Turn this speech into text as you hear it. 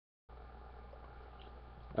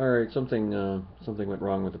Alright, something went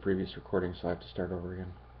wrong with the previous recording, so I have to start over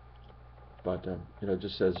again. But, it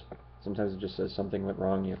just says, sometimes it just says something went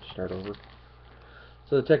wrong, you have to start over.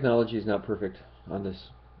 So the technology is not perfect on this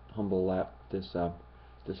humble this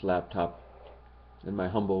laptop, in my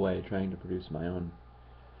humble way, trying to produce my own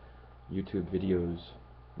YouTube videos,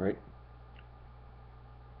 right?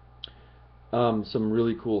 Some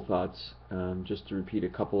really cool thoughts, just to repeat a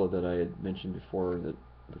couple of that I had mentioned before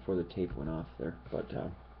the tape went off there. But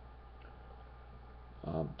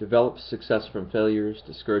develop success from failures.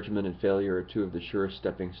 Discouragement and failure are two of the surest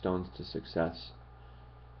stepping stones to success.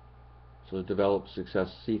 So develop success.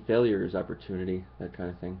 See failure as opportunity, that kind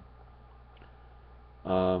of thing.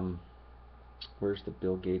 Where's the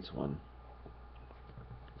Bill Gates one?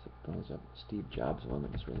 That was a Steve Jobs one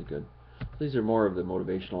that was really good. These are more of the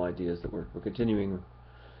motivational ideas that we're continuing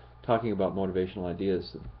talking about motivational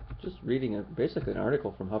ideas. Just reading basically an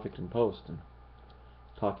article from Huffington Post and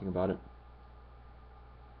talking about it.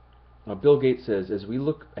 Bill Gates says, as we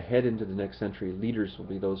look ahead into the next century, leaders will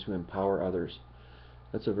be those who empower others.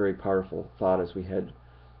 That's a very powerful thought as we head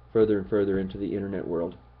further and further into the internet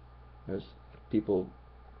world, as people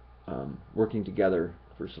working together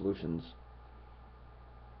for solutions.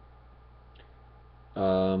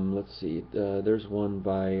 Let's see, there's one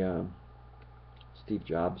by Steve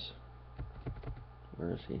Jobs.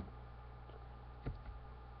 Where is he?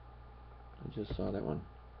 I just saw that one.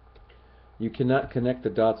 You cannot connect the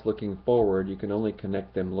dots looking forward, you can only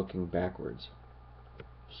connect them looking backwards.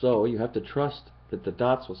 So you have to trust that the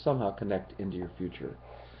dots will somehow connect into your future.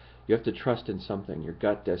 You have to trust in something, your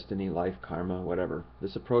gut, destiny, life, karma, whatever.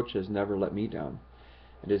 This approach has never let me down.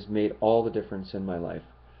 It has made all the difference in my life.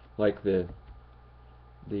 Like the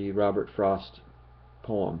Robert Frost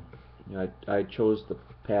poem. I chose the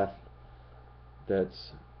path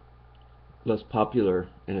that's less popular,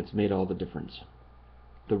 and it's made all the difference.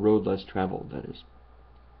 The road less traveled, that is.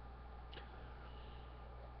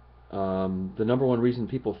 The number one reason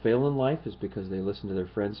people fail in life is because they listen to their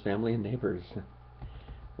friends, family, and neighbors.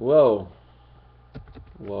 Whoa.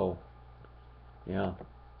 Whoa. Yeah.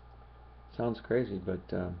 Sounds crazy, but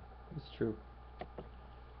it's true.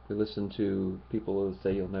 If you listen to people who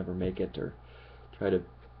say you'll never make it, or try to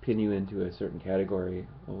pin you into a certain category,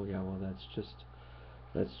 oh yeah, well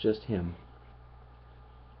that's just him.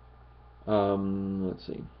 Let's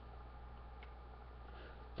see.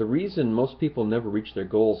 The reason most people never reach their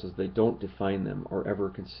goals is they don't define them or ever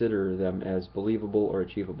consider them as believable or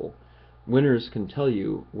achievable. Winners can tell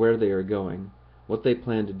you where they are going, what they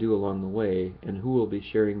plan to do along the way, and who will be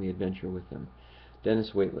sharing the adventure with them.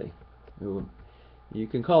 Dennis Waitley, who you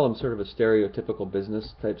can call him sort of a stereotypical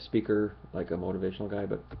business type speaker, like a motivational guy,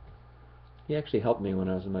 but he actually helped me when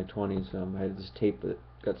I was in my 20s. I had this tape that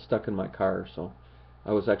got stuck in my car, so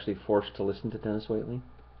I was actually forced to listen to Dennis Waitley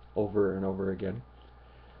over and over again.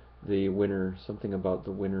 The winner, something about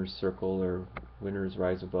the winner's circle, or winners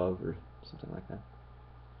rise above, or something like that.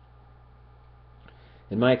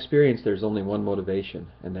 In my experience, there's only one motivation,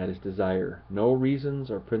 and that is desire. No reasons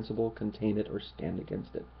or principle contain it or stand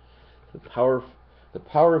against it. The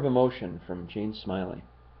power of emotion, from Jane Smiley.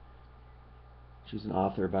 She's an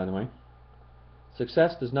author, by the way.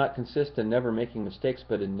 Success does not consist in never making mistakes,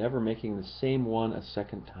 but in never making the same one a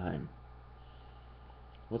second time.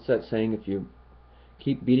 What's that saying? If you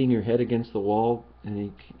keep beating your head against the wall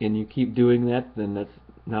and you keep doing that, then that's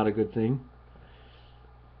not a good thing.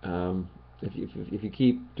 If you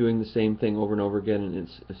keep doing the same thing over and over again and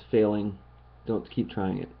it's failing, don't keep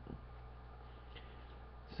trying it.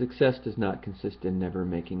 Success does not consist in never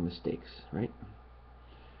making mistakes, right?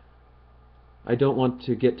 I don't want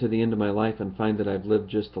to get to the end of my life and find that I've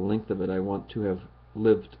lived just the length of it. I want to have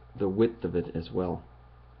lived the width of it as well.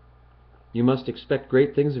 You must expect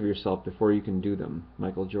great things of yourself before you can do them.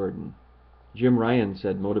 Michael Jordan. Jim Ryan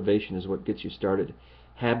said motivation is what gets you started.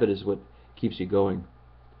 Habit is what keeps you going.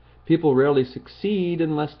 People rarely succeed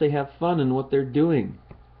unless they have fun in what they're doing.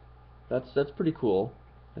 That's pretty cool.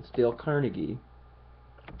 That's Dale Carnegie.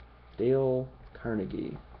 Dale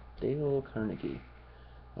Carnegie.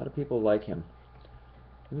 A lot of people like him.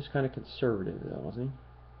 He was kind of conservative, though, wasn't he?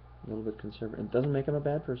 A little bit conservative. It doesn't make him a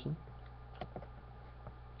bad person.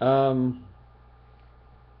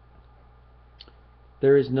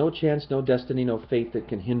 There is no chance, no destiny, no fate that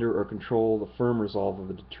can hinder or control the firm resolve of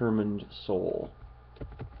a determined soul.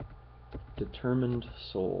 Determined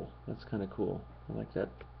soul. That's kind of cool. I like that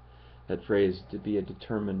phrase, to be a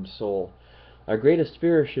determined soul. Our greatest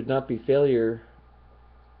fear should not be failure,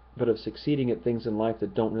 but of succeeding at things in life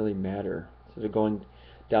that don't really matter. So they're going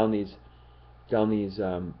down these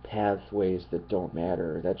pathways that don't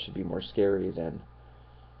matter. That should be more scary than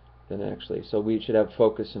than actually. So we should have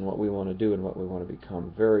focus in what we want to do and what we want to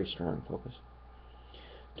become. Very strong focus.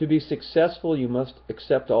 To be successful, you must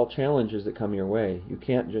accept all challenges that come your way. You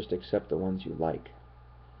can't just accept the ones you like.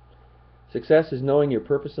 Success is knowing your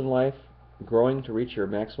purpose in life, growing to reach your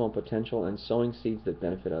maximum potential, and sowing seeds that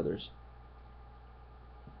benefit others.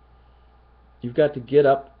 You've got to get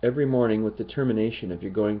up every morning with determination if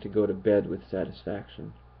you're going to go to bed with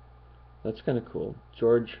satisfaction. That's kind of cool.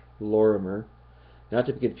 George Lorimer, not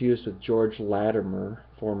to be confused with George Latimer,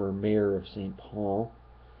 former mayor of St. Paul.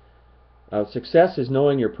 Success is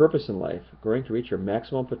knowing your purpose in life, growing to reach your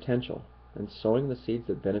maximum potential, and sowing the seeds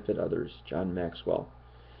that benefit others. John Maxwell.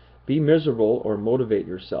 Be miserable or motivate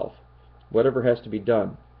yourself. Whatever has to be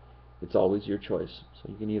done, it's always your choice. So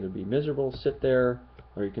you can either be miserable, sit there,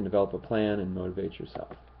 or you can develop a plan and motivate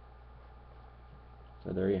yourself.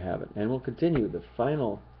 So there you have it. And we'll continue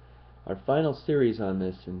our final series on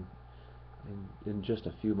this in just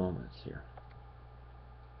a few moments here.